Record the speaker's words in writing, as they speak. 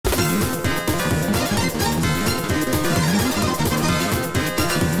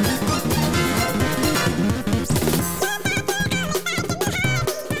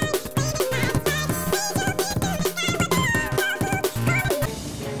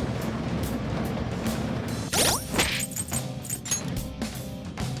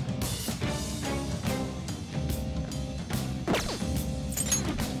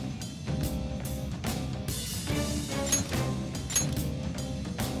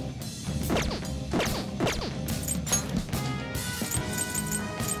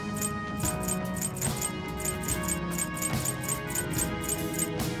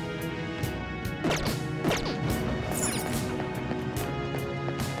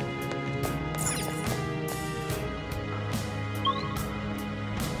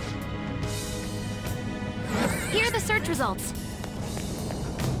search results.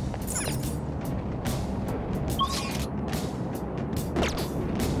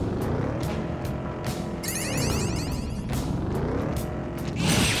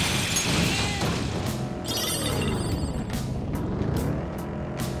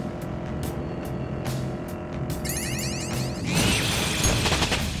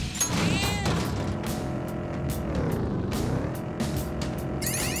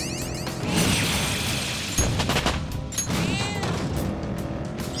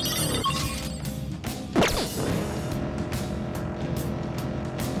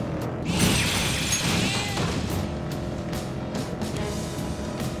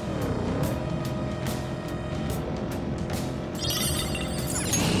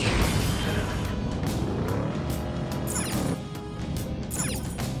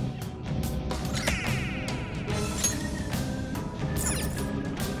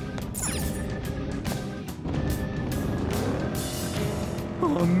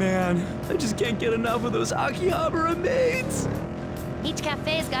 Oh man, I just can't get enough of those Akihabara maids! Each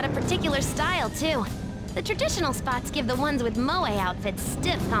cafe's got a particular style, too. The traditional spots give the ones with moe outfits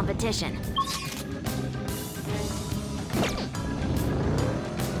stiff competition.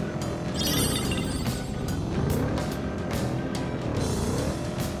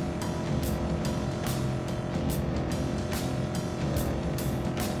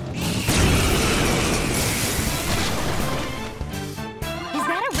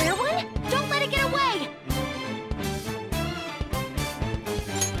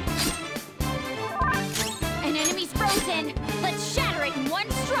 Let's shatter it in one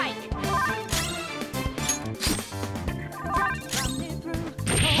strike!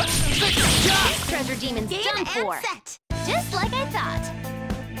 This treasure demon's Game done for. and set. Just like I thought.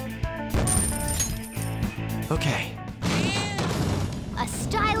 Okay. A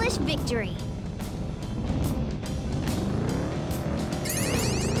stylish victory.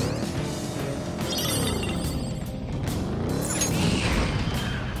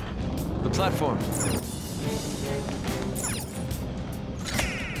 The platform.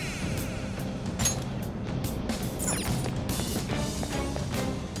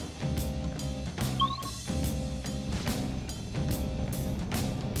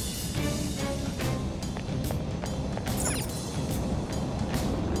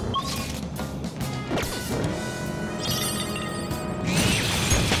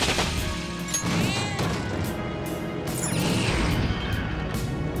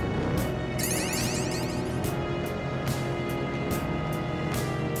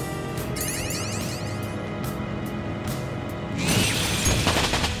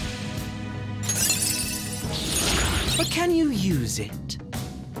 But can you use it?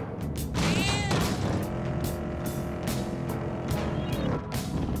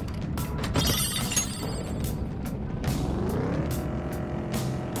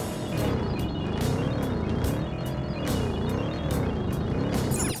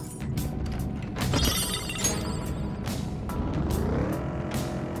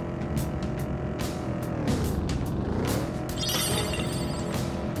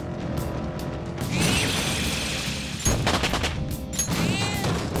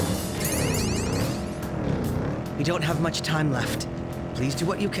 We don't have much time left. Please do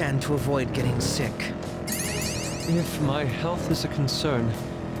what you can to avoid getting sick. If my health is a concern,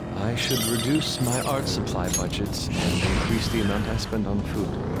 I should reduce my art supply budgets and increase the amount I spend on food.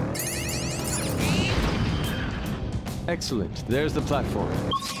 Excellent. There's the platform.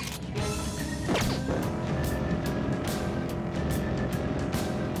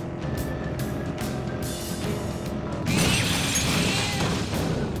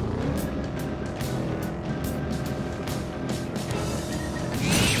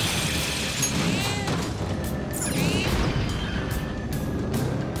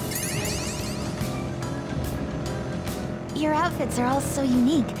 Your outfits are all so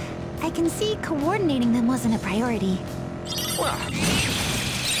unique. I can see coordinating them wasn't a priority.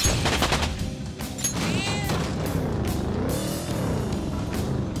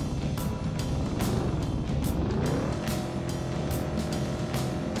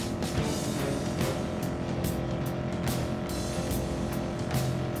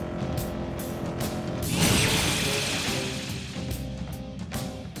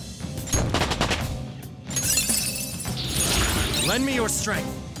 Lend me your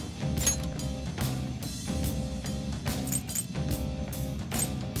strength.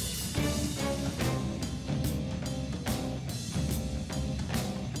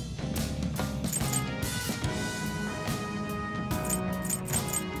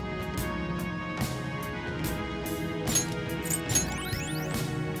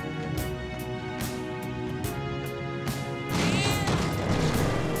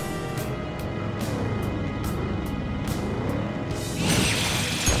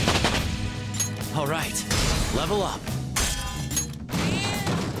 All right, level up.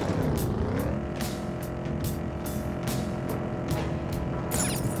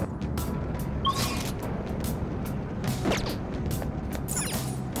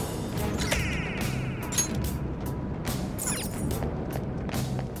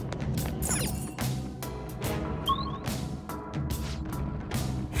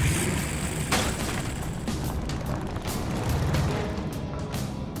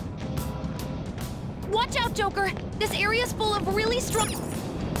 Watch out, Joker! This area's full of really strong...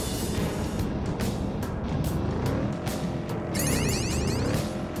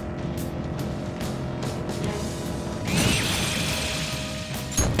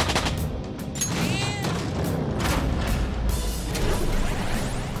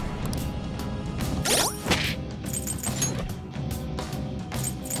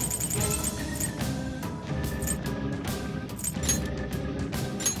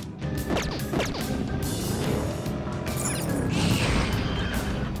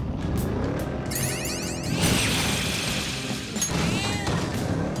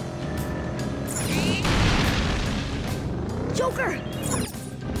 Joker!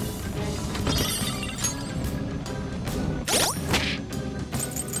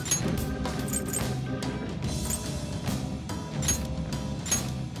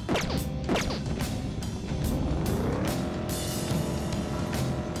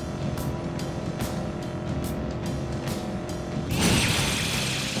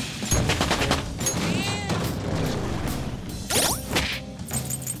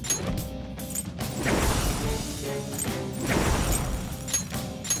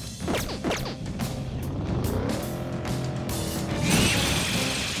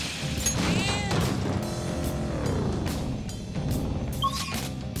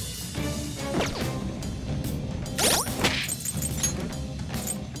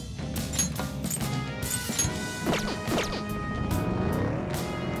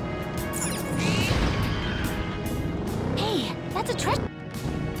 That's a treasure.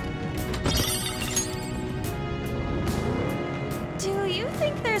 Do you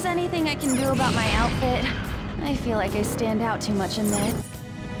think there's anything I can do about my outfit? I feel like I stand out too much in this.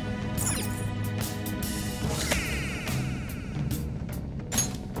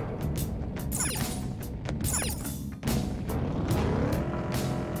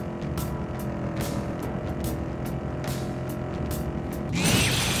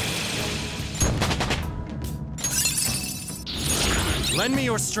 Lend me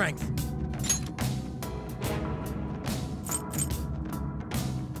your strength.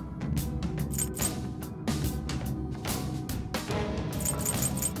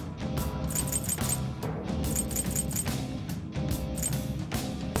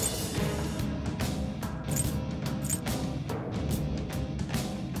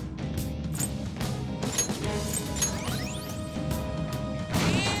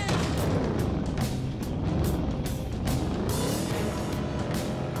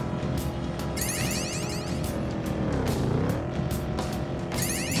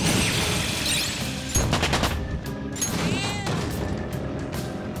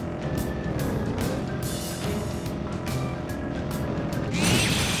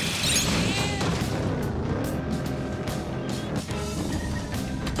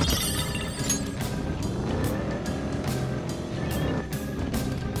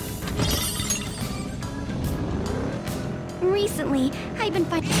 Recently, I've been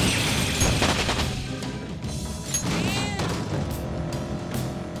finding...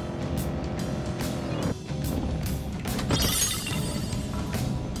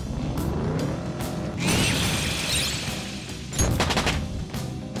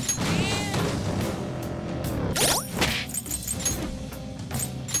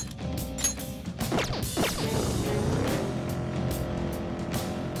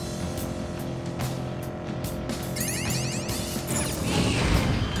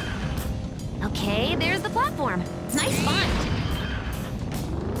 Okay, there's the platform. Nice find.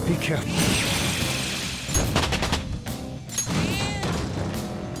 Be careful.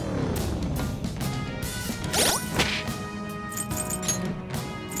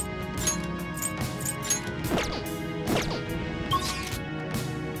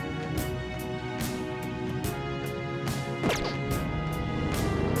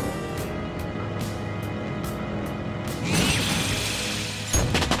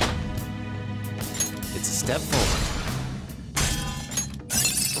 It's a step forward.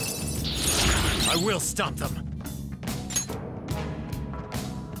 I will stop them.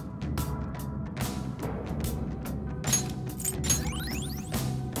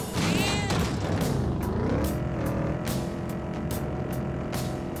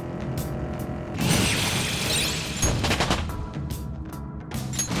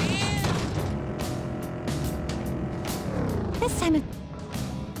 guess I'm a...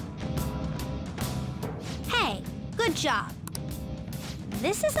 Hey, good job.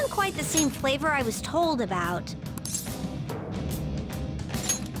 This isn't quite the same flavor I was told about.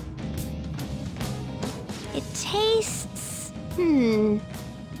 It tastes...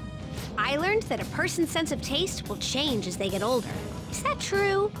 I learned that a person's sense of taste will change as they get older. Is that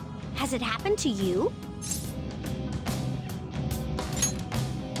true? Has it happened to you?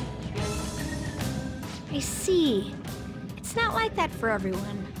 I see. It's not like that for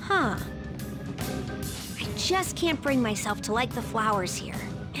everyone, huh? I just can't bring myself to like the flowers here.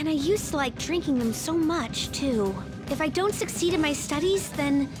 And I used to like drinking them so much, too. If I don't succeed in my studies,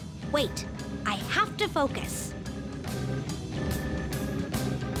 then... Wait, I have to focus.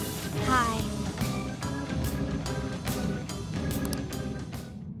 Hi.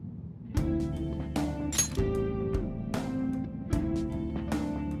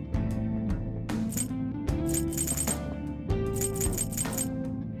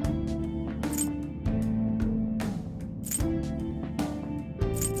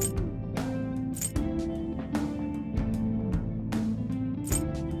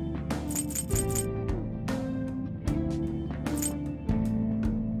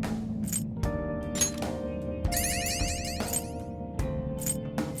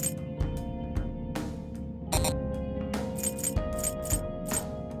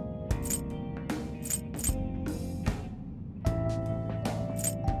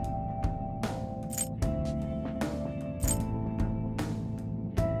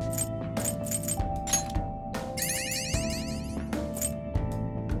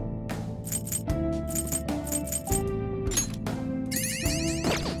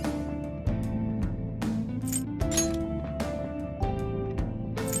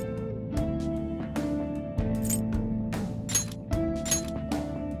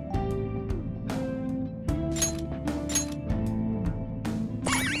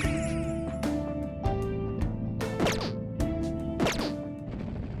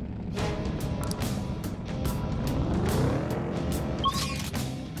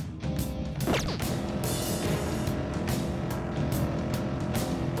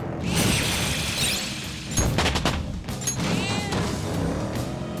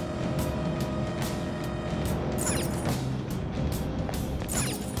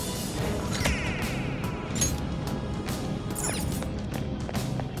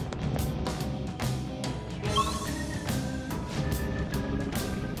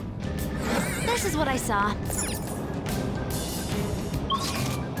 This is what I saw.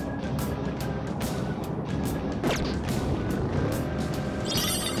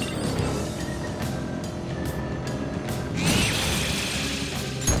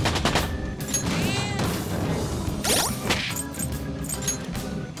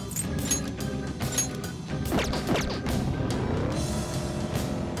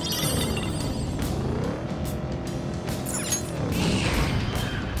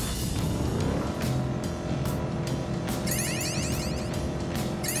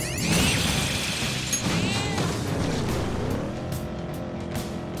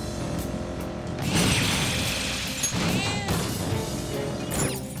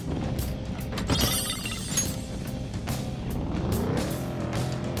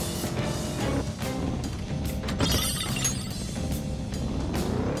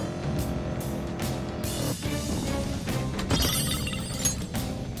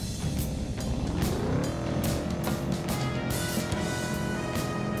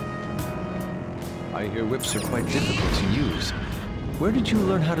 I hear whips are quite difficult to use. Where did you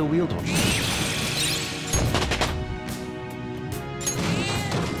learn how to wield one?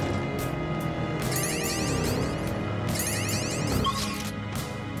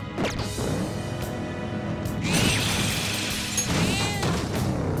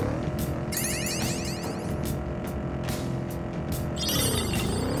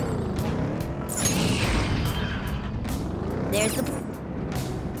 There's the...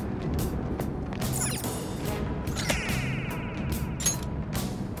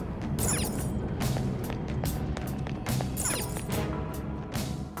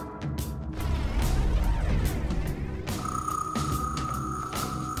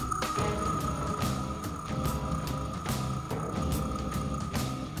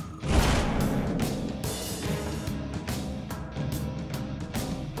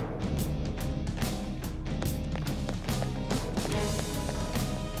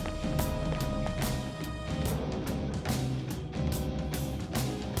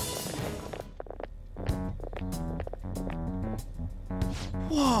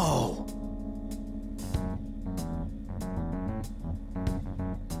 Whoa!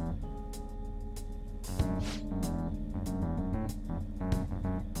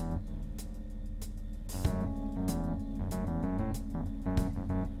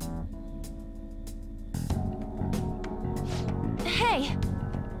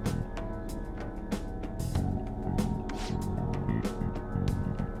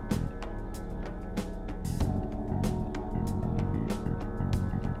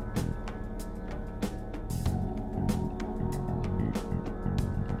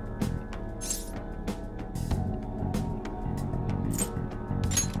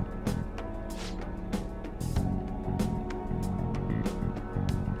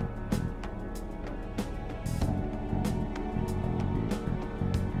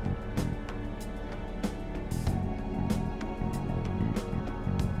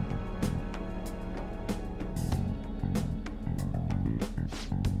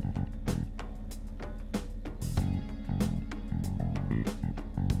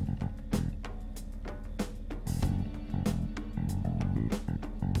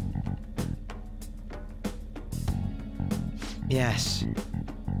 Yes.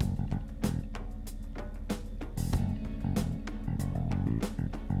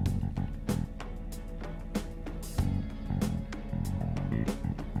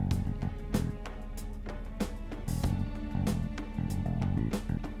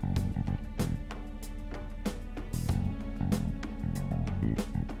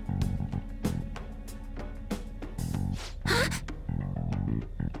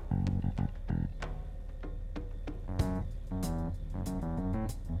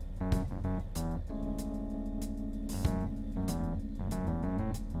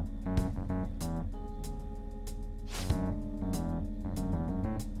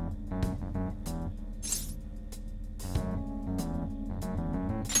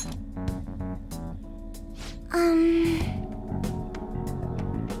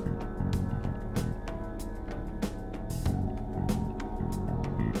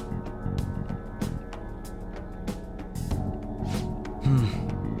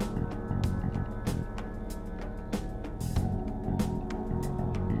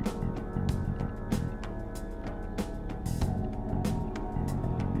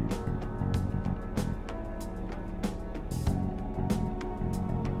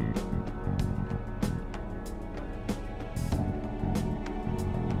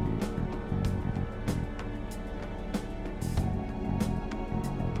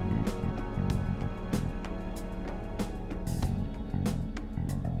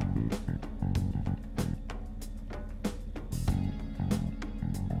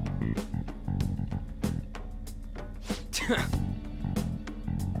 Huh?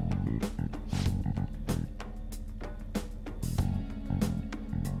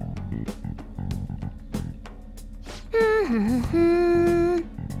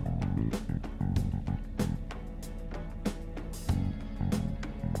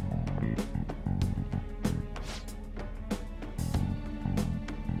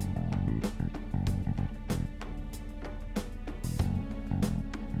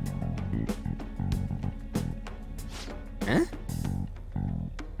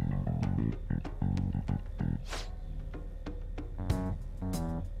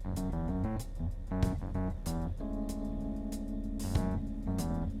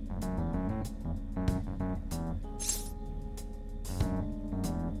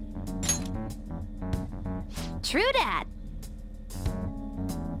 True dat.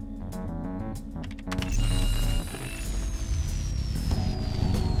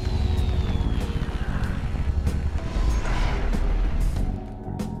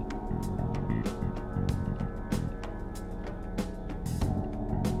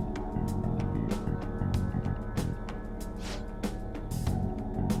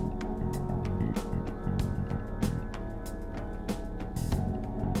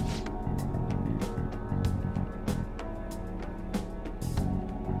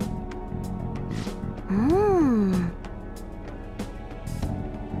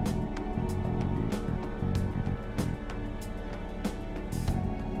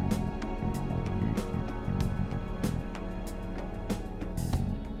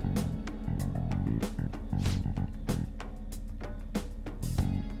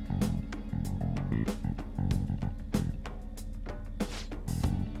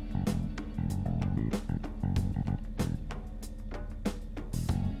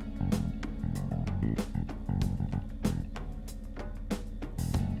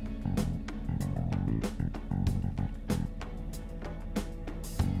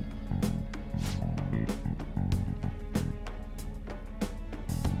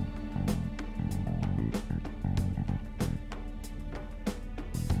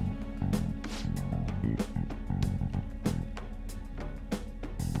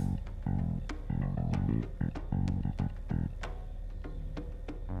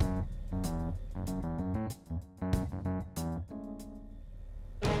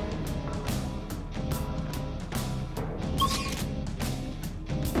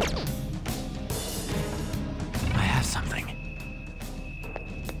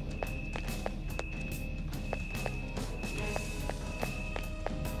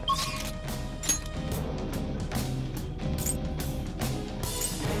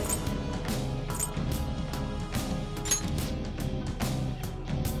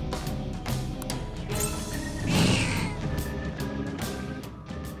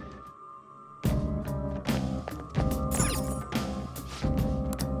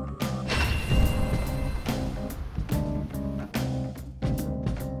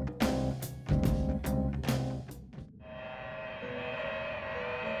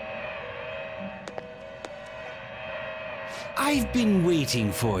 I've been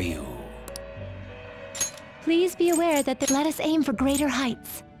waiting for you. Please be aware that let us aim for greater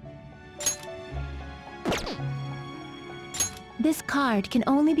heights. This card can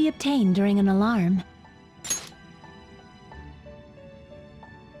only be obtained during an alarm.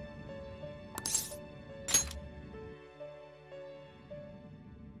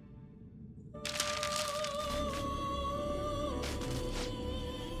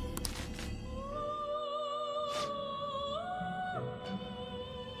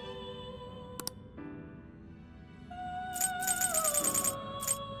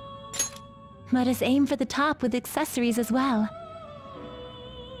 Let us aim for the top with accessories as well.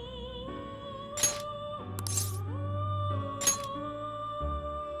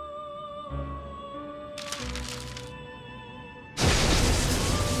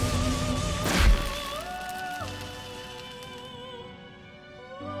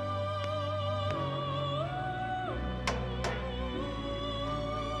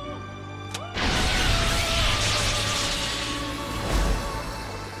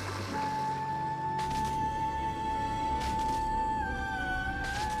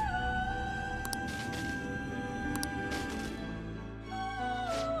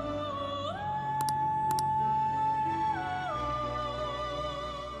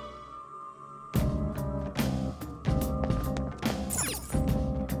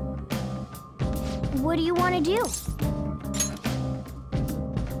 What do you want to do?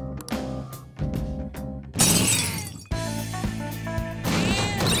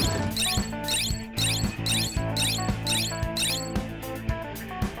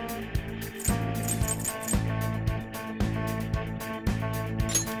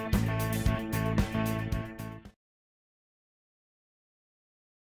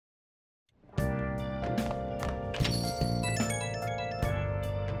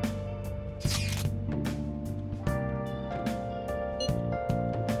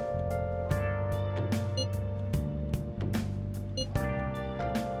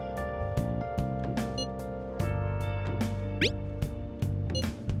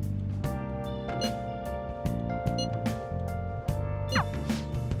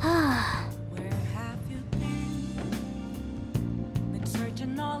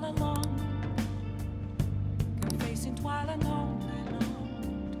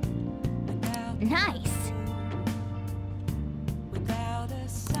 Nice. Without a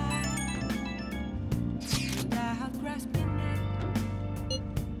sign, without grasping it,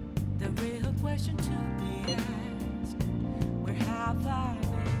 the real question to be asked: where have I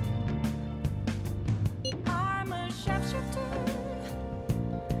been? I'm a sharpshooter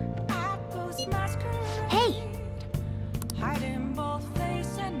at those masquerade. Hey! Hiding both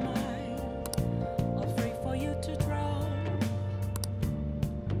face and mind, all free for you to draw.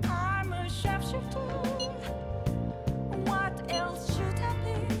 I'm a sharpshooter. What else should I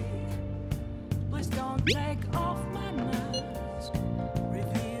be? Please don't take off my mask,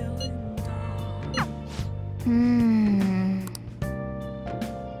 revealing dark.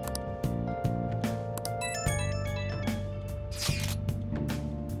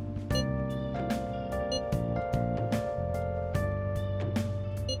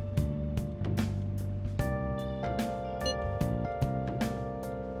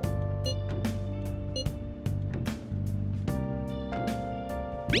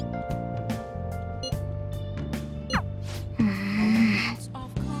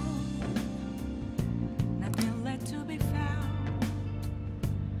 Of calm, nothing left to be found.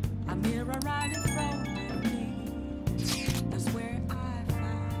 A mirror right in front of me. That's where I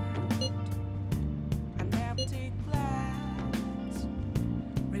found an empty glass,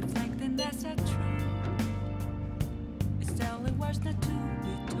 reflecting that's a truth. It's telling words not to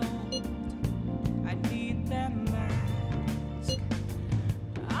be told. I need that mask.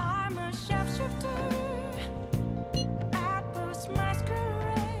 I'm a sharpshooter.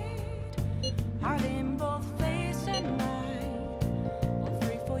 Masquerade, hiding both face and mind, all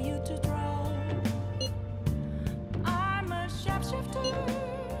free for you to draw. I'm a sharpshooter,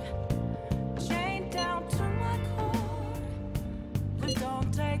 chained down to my core. Please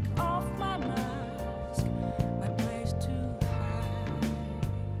don't take off my mask, my place to hide.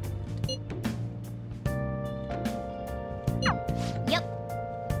 Yep.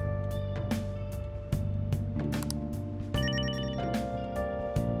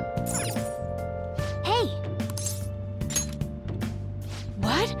 Hey!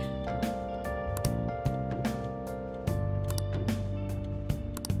 What?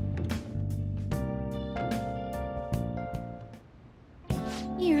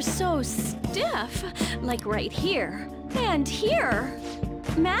 You're so stiff. Like right here. And here.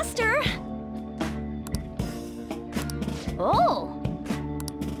 Master! Oh!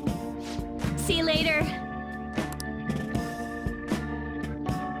 See you later.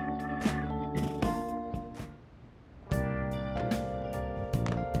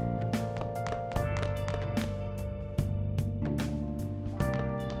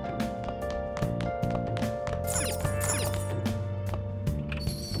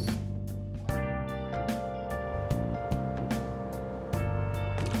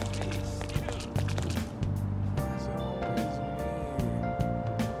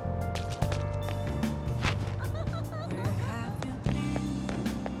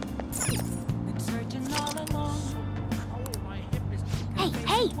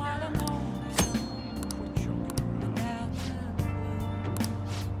 Hey!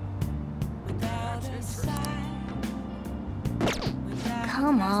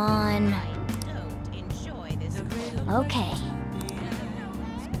 Come on. Okay.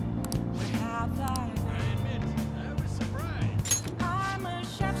 I'm a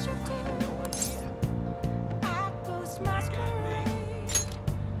sharpshooter. I post masquerade,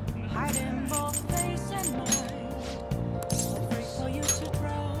 hiding both face and mind, afraid for you to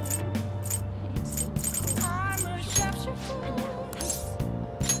throw. I'm a sharpshooter.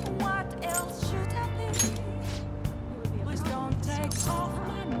 What else should I be? Please don't take off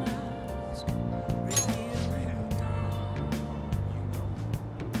my mask, revealing dawn.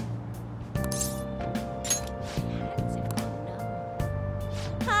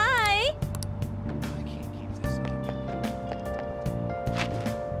 Hi!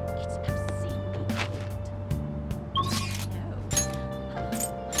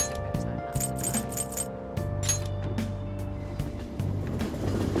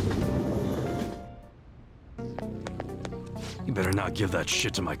 You better not give that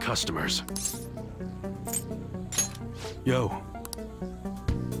shit to my customers. Yo.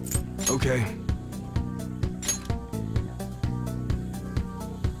 Okay.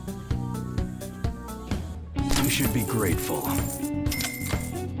 You should be grateful.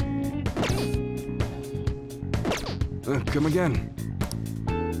 Come again.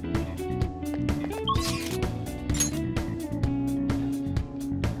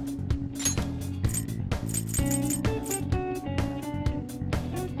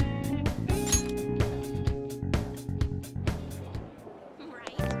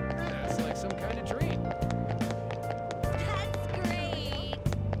 That's like some kind of dream. That's great.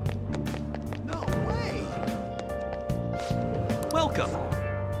 No way! Welcome.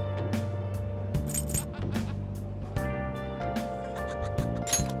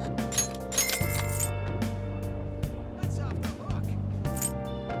 That's off the hook.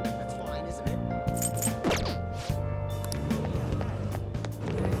 That's fine, isn't it?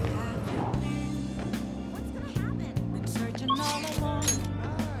 What's gonna happen? Been searching all along,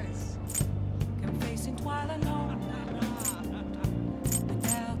 Nice. confessing while alone.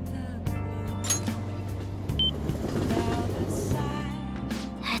 Without the clue, without the sign,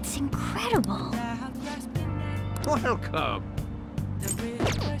 That's incredible. without grasping at Welcome. the real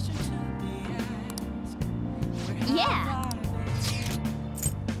question to be asked. Where Yeah. have I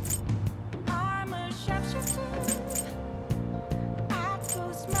been? I'm a sharpshooter. I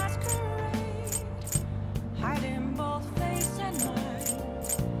post masquerade, hiding both face and mind,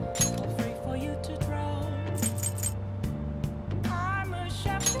 afraid for you to draw. I'm a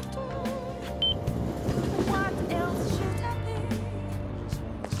sharpshooter. What else should I be?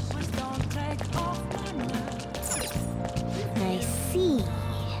 Please don't take off my mask. I see.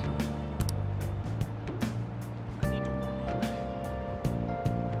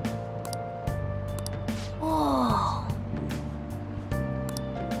 Oh.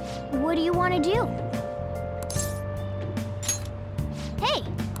 What do you want to do? Hey!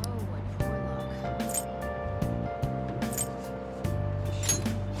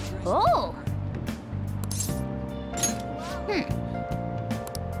 Oh!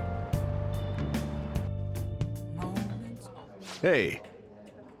 Hey,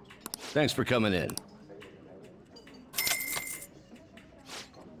 thanks for coming in.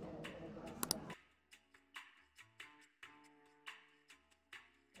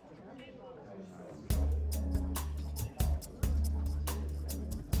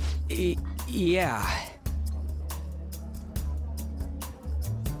 Yeah.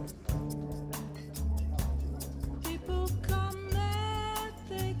 People come and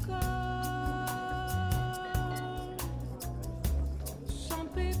they go. Some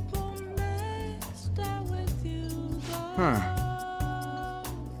people may stay with you though.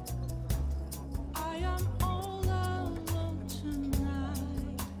 I am all alone tonight,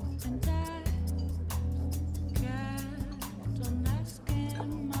 and I kept on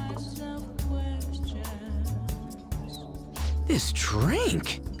asking myself questions. This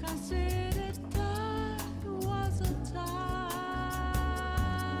drink. Considered there was a time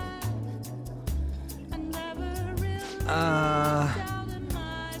I never really doubted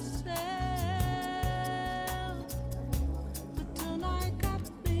myself, but tonight got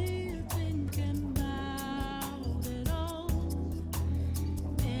me thinking about it all.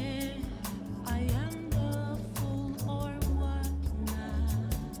 If I am the fool or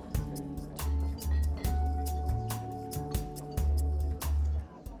whatnot.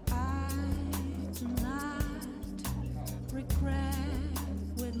 I do not regret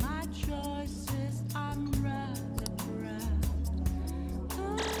with my choices. I'm rather proud.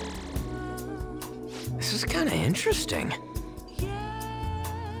 This is kinda interesting.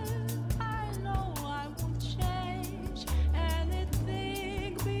 I know I won't change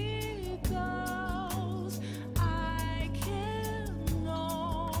anything because I can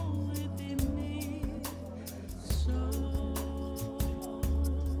only be me. So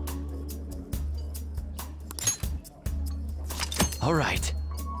All right.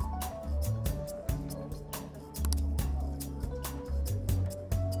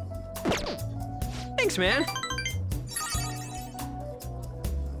 Thanks, man.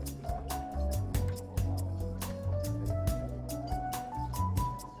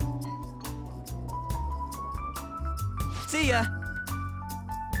 See ya.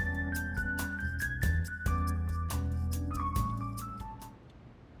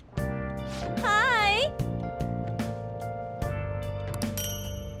 Hi!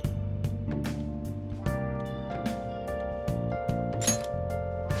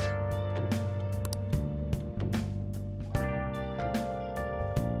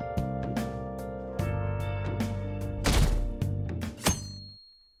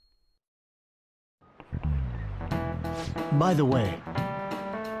 By the way,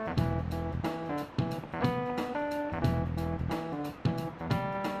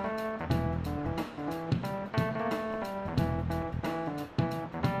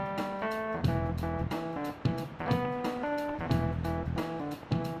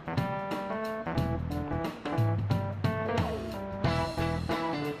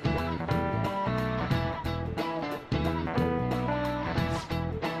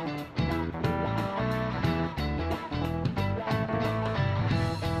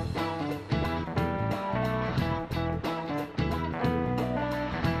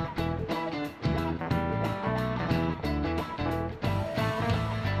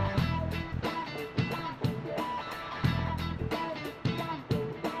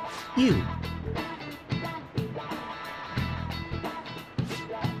 you.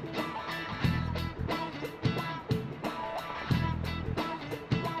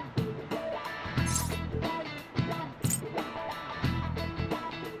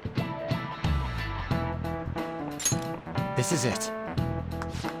 This is it.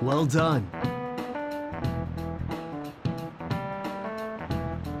 Well done.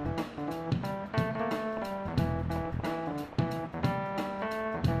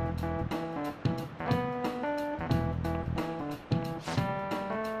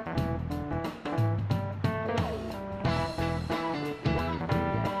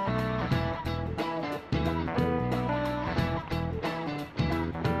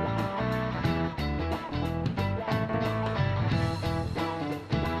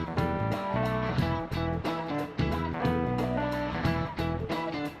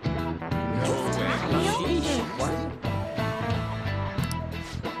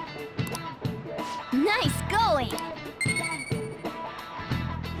 Nice going!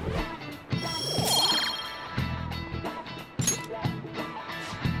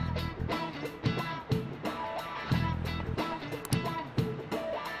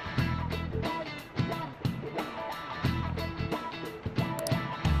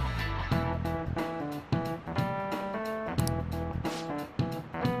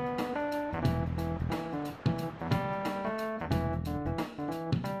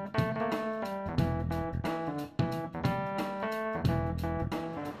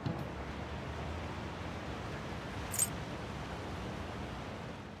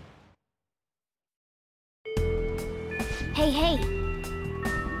 Hey, hey!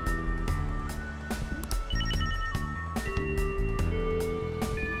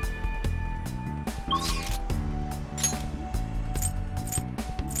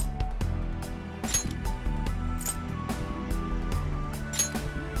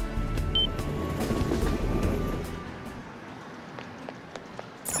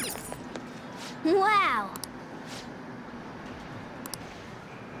 Wow!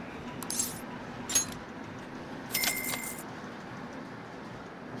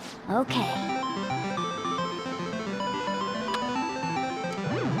 Okay.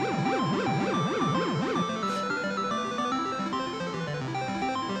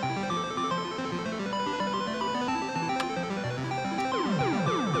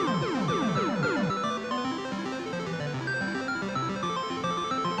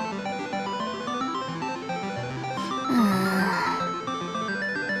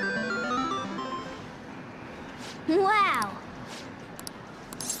 Wow!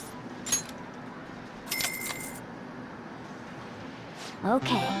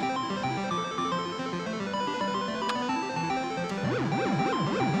 Okay.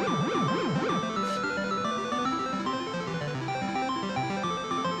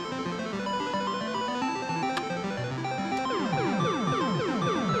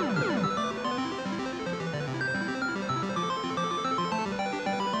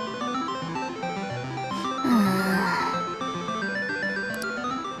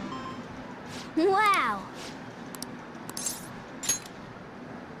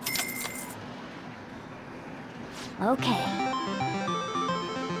 Okay.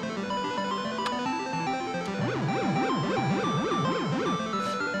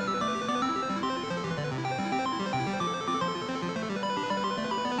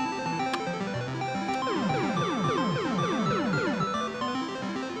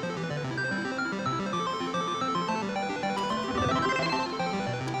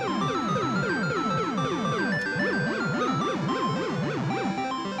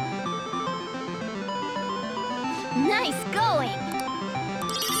 Nice going!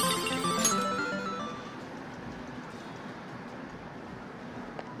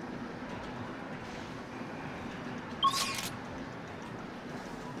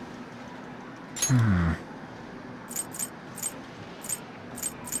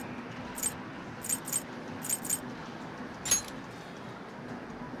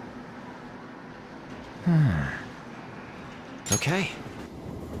 Okay.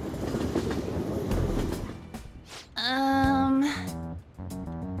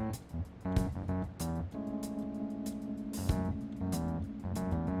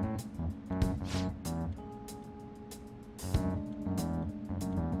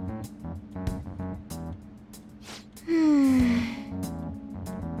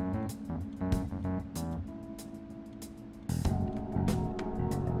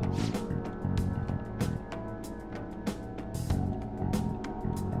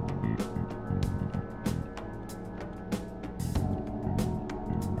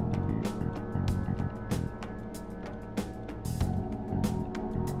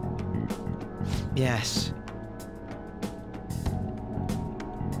 Yes.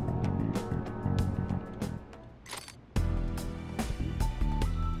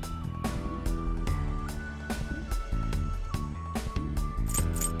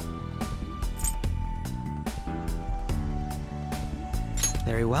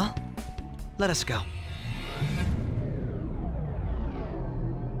 Very well. Let us go.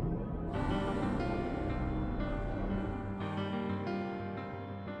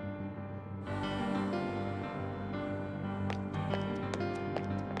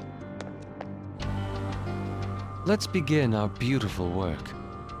 Let's begin our beautiful work.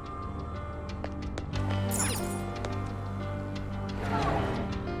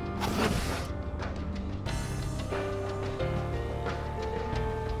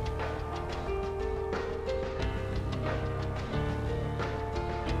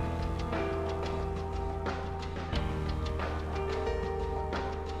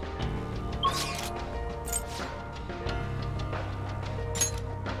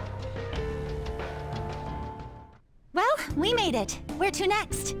 We made it. Where to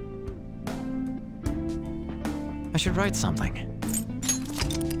next? I should write something.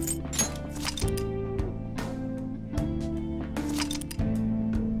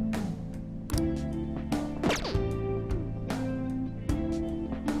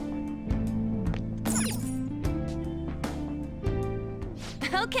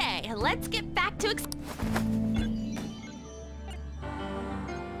 Okay, let's get back to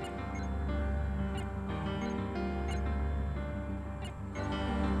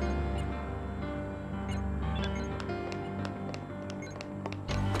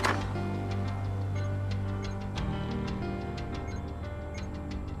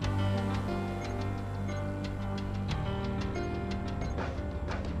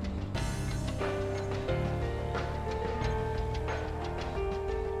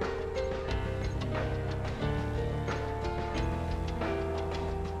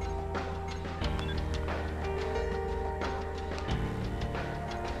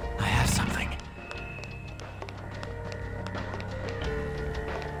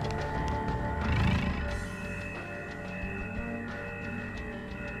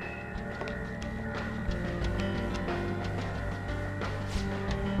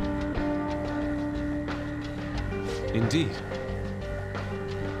Indeed.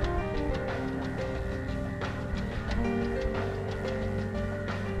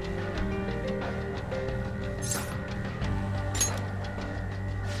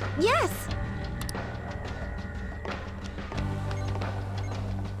 Yes!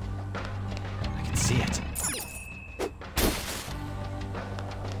 I can see it.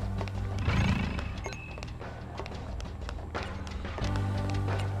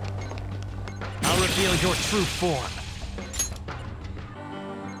 I'll reveal your true form.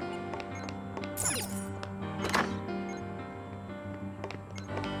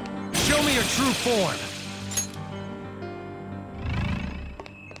 Show me your true form!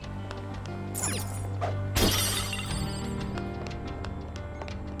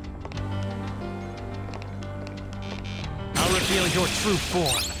 I'll reveal your true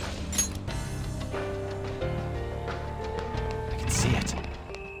form.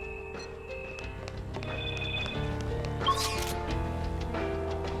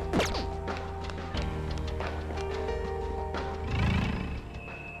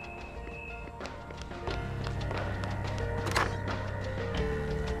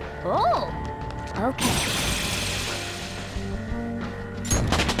 Oh, okay.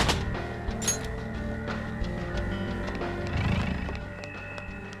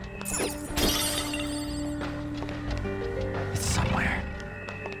 It's somewhere.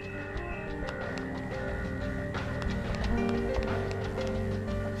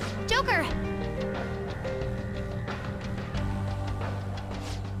 Joker!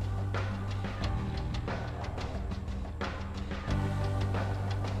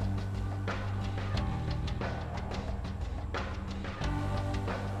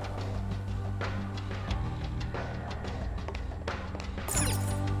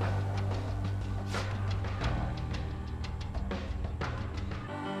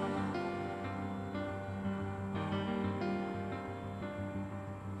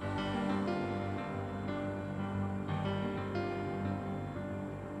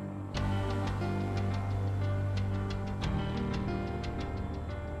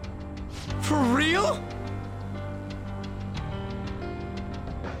 For real?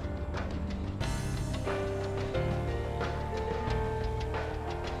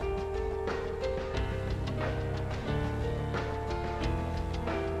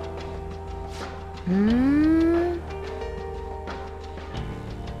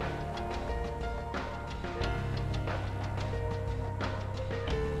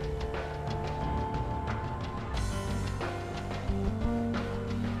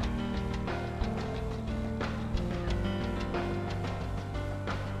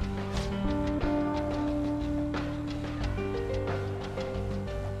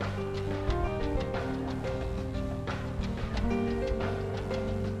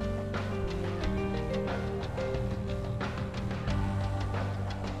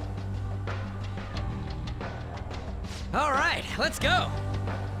 All right, let's go.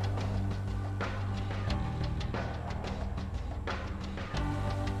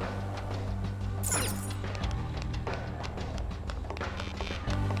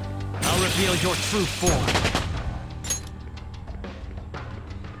 I'll reveal your true form.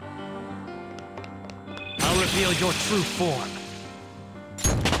 I'll reveal your true form.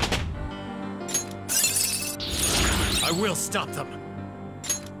 I will stop them.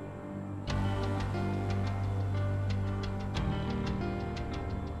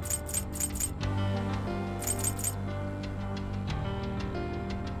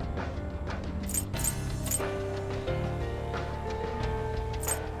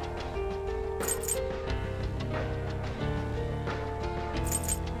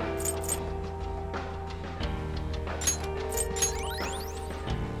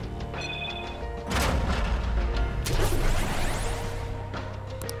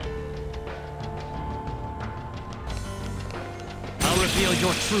 Reveal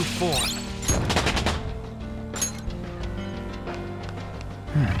your true form.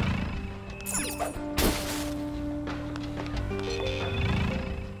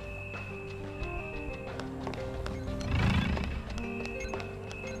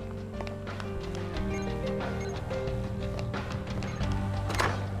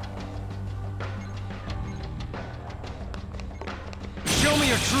 Show me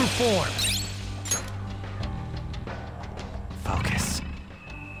your true form. Focus.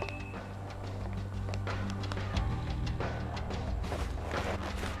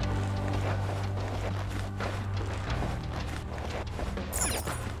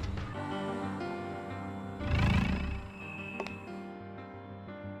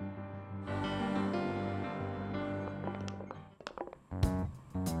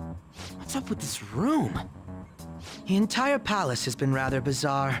 What's up with this room? The entire palace has been rather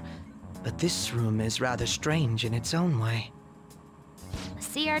bizarre, but this room is rather strange in its own way.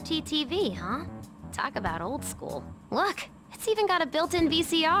 CRT TV, huh? Talk about old school. Look, it's even got a built-in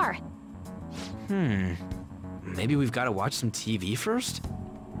VCR. Maybe we've got to watch some TV first?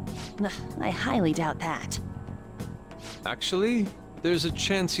 Ugh, I highly doubt that. Actually, there's a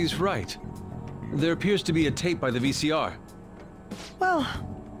chance he's right. There appears to be a tape by the VCR. Well,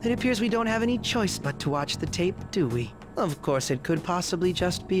 it appears we don't have any choice but to watch the tape, do we? Of course, it could possibly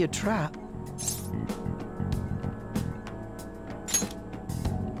just be a trap.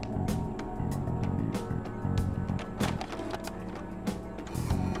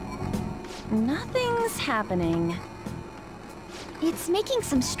 Nothing's happening. It's making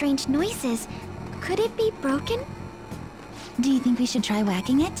some strange noises. Could it be broken? Do you think we should try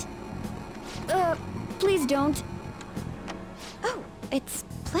whacking it? Please don't. Oh, it's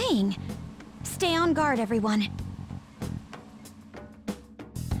playing. Stay on guard, everyone.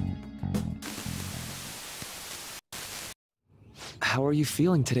 How are you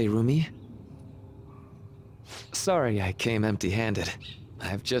feeling today, Rumi? Sorry I came empty-handed,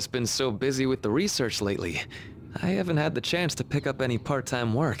 I've just been so busy with the research lately. I haven't had the chance to pick up any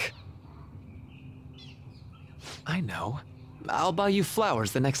part-time work. I know. I'll buy you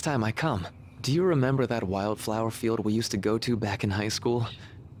flowers the next time I come. Do you remember that wildflower field we used to go to back in high school?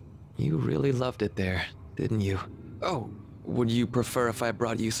 You really loved it there, didn't you? Oh, would you prefer if I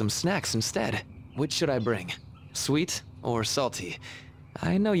brought you some snacks instead? Which should I bring? Sweet or salty?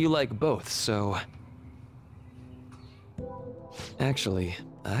 I know you like both, so... Actually,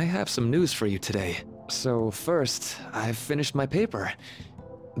 I have some news for you today. So first, I've finished my paper.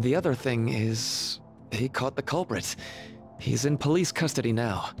 The other thing is... they caught the culprit. He's in police custody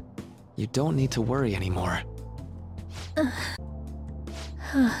now. You don't need to worry anymore.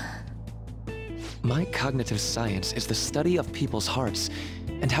 My cognitive science is the study of people's hearts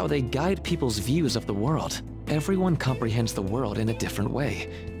and how they guide people's views of the world. Everyone comprehends the world in a different way,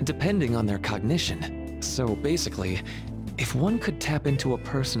 depending on their cognition. So basically, if one could tap into a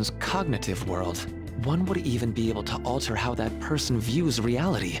person's cognitive world, one would even be able to alter how that person views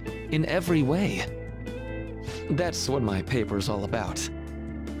reality in every way. That's what my paper's all about.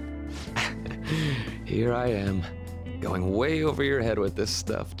 Here I am, going way over your head with this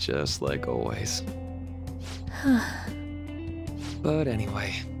stuff, just like always. But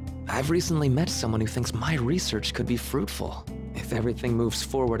anyway, I've recently met someone who thinks my research could be fruitful. If everything moves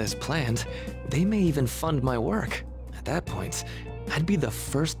forward as planned, they may even fund my work. At that point, I'd be the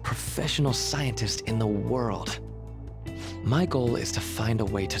first professional scientist in the world. My goal is to find a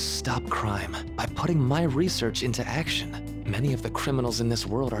way to stop crime by putting my research into action. Many of the criminals in this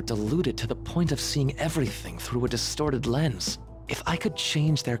world are deluded to the point of seeing everything through a distorted lens. If I could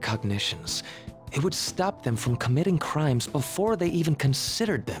change their cognitions, it would stop them from committing crimes before they even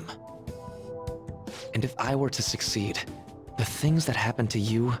considered them. And if I were to succeed, the things that happened to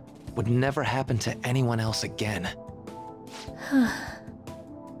you would never happen to anyone else again.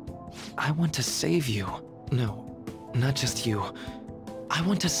 I want to save you. No, not just you. I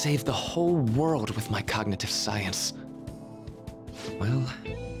want to save the whole world with my cognitive science. Well,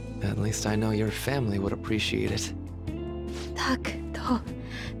 at least I know your family would appreciate it.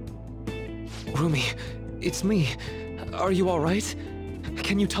 Rumi, it's me. Are you alright?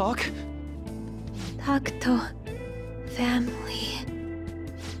 Can you talk? Family.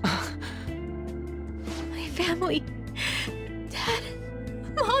 My family. Dad.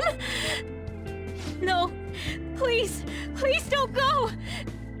 Mom? No. Please. Please don't go.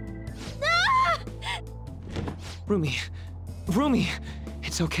 Ah! Rumi.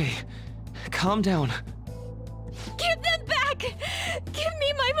 It's okay. Calm down. Give them back! Give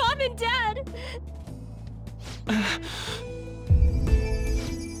me my mom and dad!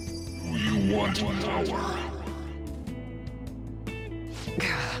 You want power?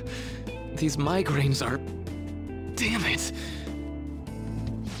 These migraines are... Damn it!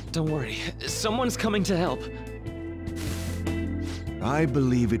 Don't worry, someone's coming to help. I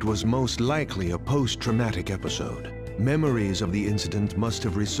believe it was most likely a post-traumatic episode. Memories of the incident must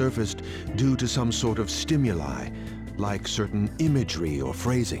have resurfaced due to some sort of stimuli, like certain imagery or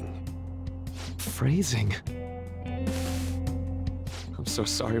phrasing. Phrasing? I'm so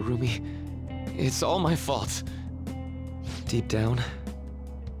sorry, Rumi. It's all my fault. Deep down,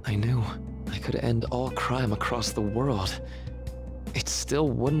 I knew I could end all crime across the world. It still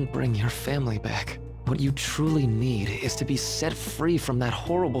wouldn't bring your family back. What you truly need is to be set free from that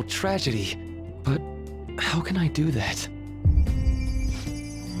horrible tragedy. But how can I do that?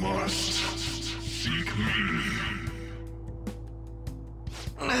 Must seek me.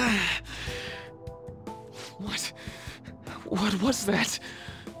 What was that?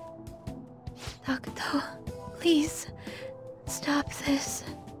 Doctor, please, stop this.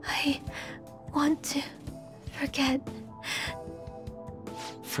 I want to forget.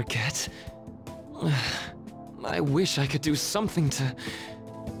 Forget? I wish I could do something to...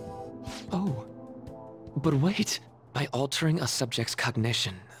 Oh. But wait. By altering a subject's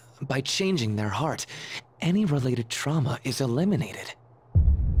cognition, by changing their heart, any related trauma is eliminated.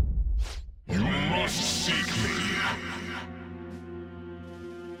 You must seek me.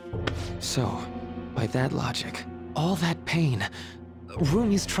 So, by that logic, all that pain,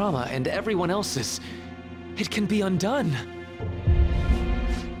 Rumi's trauma and everyone else's, it can be undone.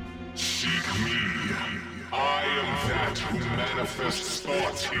 Seek me. I am that who manifests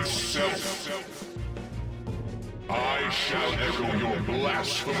thought itself. I shall echo your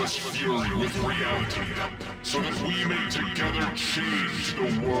blasphemous fury with reality, so that we may together change the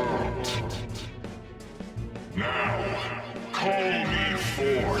world. Now, call me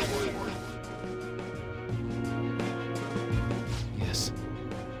forth. Yes.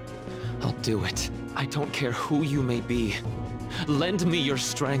 I'll do it. I don't care who you may be. lend me your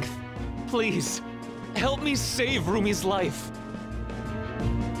strength. Please, help me save Rumi's life.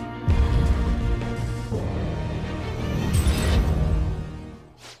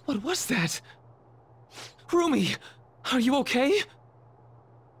 What was that? Rumi, are you okay?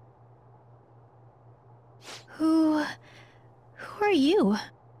 Who are you?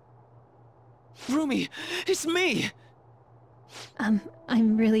 Rumi, it's me!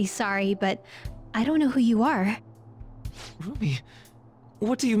 I'm really sorry, but I don't know who you are. Rumi,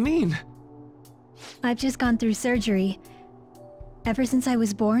 what do you mean? I've just gone through surgery. Ever since I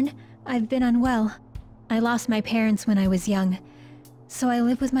was born, I've been unwell. I lost my parents when I was young, so I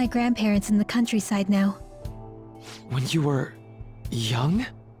live with my grandparents in the countryside now. When you were young?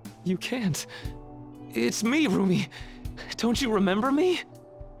 You can't. It's me, Rumi. Don't you remember me?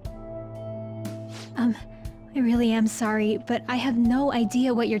 I really am sorry, but I have no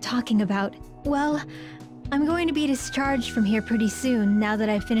idea what you're talking about. Well, I'm going to be discharged from here pretty soon, now that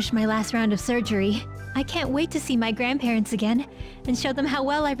I've finished my last round of surgery. I can't wait to see my grandparents again, and show them how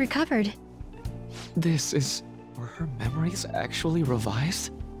well I've recovered. This is... were her memories actually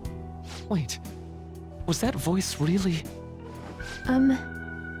revised? Wait, was that voice really...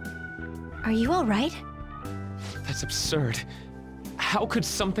 Are you alright? That's absurd. How could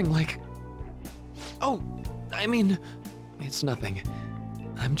something like... Oh, I mean, it's nothing.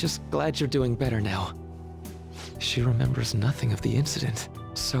 I'm just glad you're doing better now. She remembers nothing of the incident,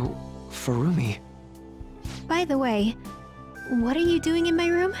 so for Rumi... By the way, what are you doing in my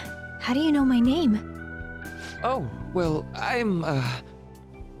room? How do you know my name? Oh, well, I'm,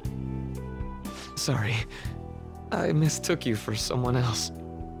 sorry. I mistook you for someone else.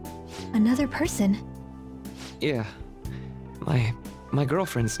 Another person? Yeah. My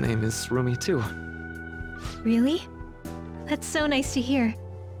girlfriend's name is Rumi too. Really? That's so nice to hear.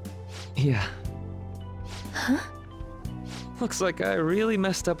 Yeah. Huh? Looks like I really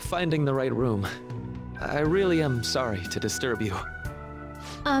messed up finding the right room. I really am sorry to disturb you.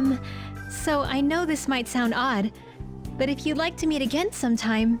 So I know this might sound odd, but if you'd like to meet again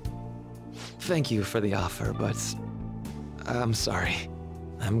sometime... Thank you for the offer, but I'm sorry.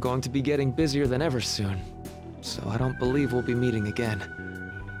 I'm going to be getting busier than ever soon, so I don't believe we'll be meeting again.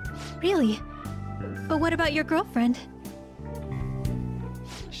 Really? But what about your girlfriend?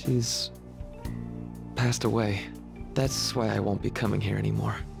 She's... passed away. That's why I won't be coming here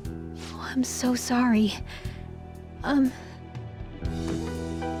anymore. Oh, I'm so sorry. I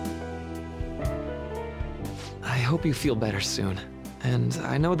hope you feel better soon. And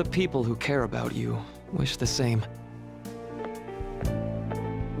I know the people who care about you wish the same.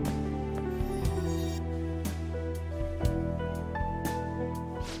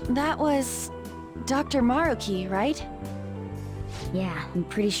 That was... Dr. Maruki, right? Yeah, I'm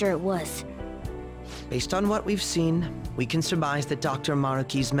pretty sure it was. Based on what we've seen, we can surmise that Dr.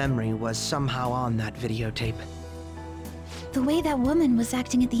 Maruki's memory was somehow on that videotape. The way that woman was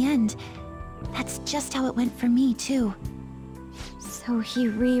acting at the end, that's just how it went for me, too. So he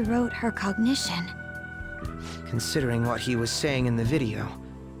rewrote her cognition. Considering what he was saying in the video,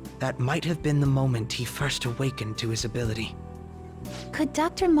 that might have been the moment he first awakened to his ability. Could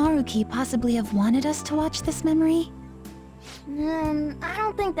Dr. Maruki possibly have wanted us to watch this memory? I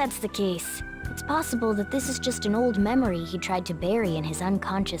don't think that's the case. It's possible that this is just an old memory he tried to bury in his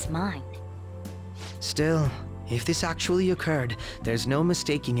unconscious mind. Still, if this actually occurred, there's no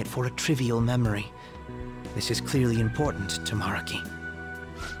mistaking it for a trivial memory. This is clearly important to Maruki.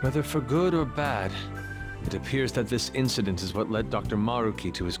 Whether for good or bad, it appears that this incident is what led Dr.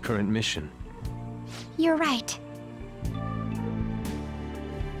 Maruki to his current mission. You're right.